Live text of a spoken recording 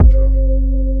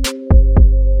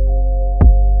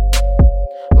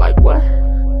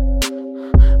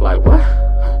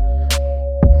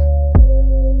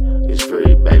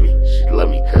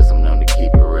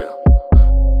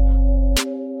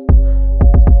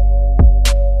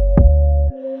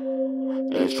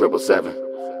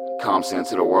777. Calm sent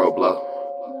to the world blow.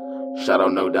 Shout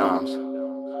out No Dimes.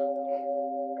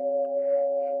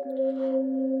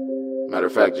 Matter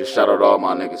of fact, just shout out to all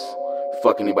my niggas.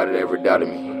 Fuck anybody that ever doubted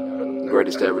me.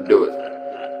 Greatest to ever do it.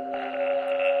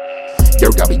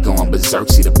 Dirt got me going berserk,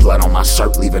 see the blood on my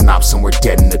shirt, leaving op somewhere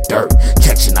dead in the dirt.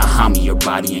 Catching a homie, your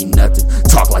body ain't nothing.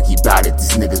 Talk like you bout it,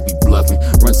 these niggas be bluffing.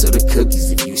 Run to the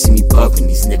cookies if you see me puffing.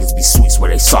 These niggas be sweet,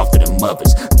 swear they softer than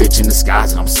mothers. Bitch in the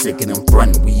skies and I'm sick of them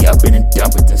frontin'. We up in and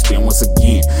dump it, then spin once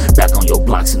again. Back on your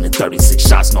blocks in the 36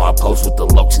 shots. Know I post with the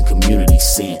lokes and community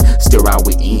sin. Still out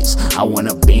with ends, I want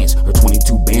a bench or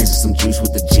 22 bands and some juice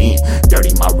with the gin.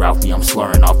 Dirty my Ralphie, I'm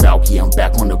slurring off alky. I'm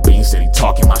back on the bean, steady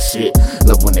talking my shit.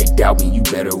 Love when they doubt me, you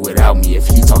better without me. If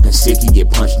he talking sick, he get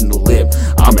punched in the lip.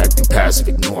 I'm acting passive,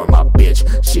 ignoring my bitch.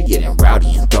 She getting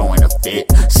rowdy and throwing a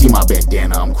fit. See my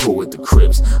bandana, I'm cool with the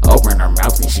Crips. Open her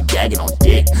mouth and she gagging on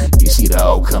dick. You see the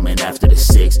O coming after the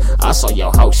 6. I saw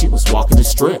your hoe, she was walking the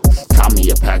strip. Caught me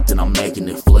a pack, then I'm making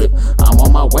it flip. I'm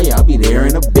on my way, I'll be there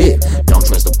in a bit. Don't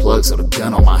trust the plug, so the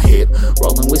gun on my hip.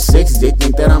 Rolling with 6s, they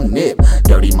think that I'm nip.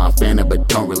 Dirty my fanta, but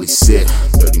don't really sit.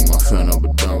 Dirty my fanta,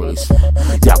 but don't really sit.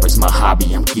 Yapper's my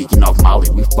hobby, I'm geeking off Molly.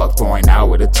 We fucked for an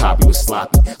hour, the toppy was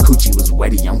sloppy. Coochie was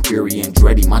wetty, I'm fury and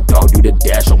dready. My dog do the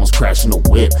dash, almost crashing the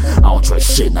whip. I don't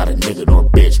trust shit, not a nigga nor a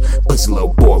bitch. Pussy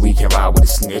little boy, we can ride with a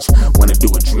snitch. Wanna do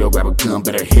a drill, grab a gun,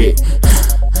 better hit.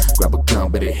 Grab a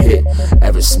gun, better hit.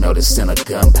 Ever smell the scent of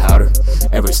gunpowder?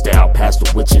 Ever stay out past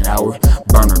the witching hour?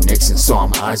 Burner Nixon, so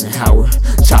I'm Eisenhower.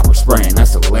 Chopper spraying,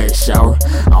 that's the last shower.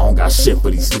 I don't got shit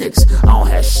for these niggas. I don't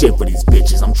have shit for these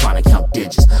bitches. I'm trying to count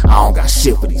digits. I don't got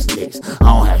shit for these niggas. I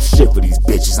don't have shit for these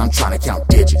bitches. I'm trying to count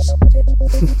digits.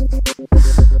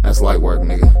 That's light work,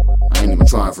 nigga. I ain't even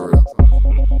trying for real.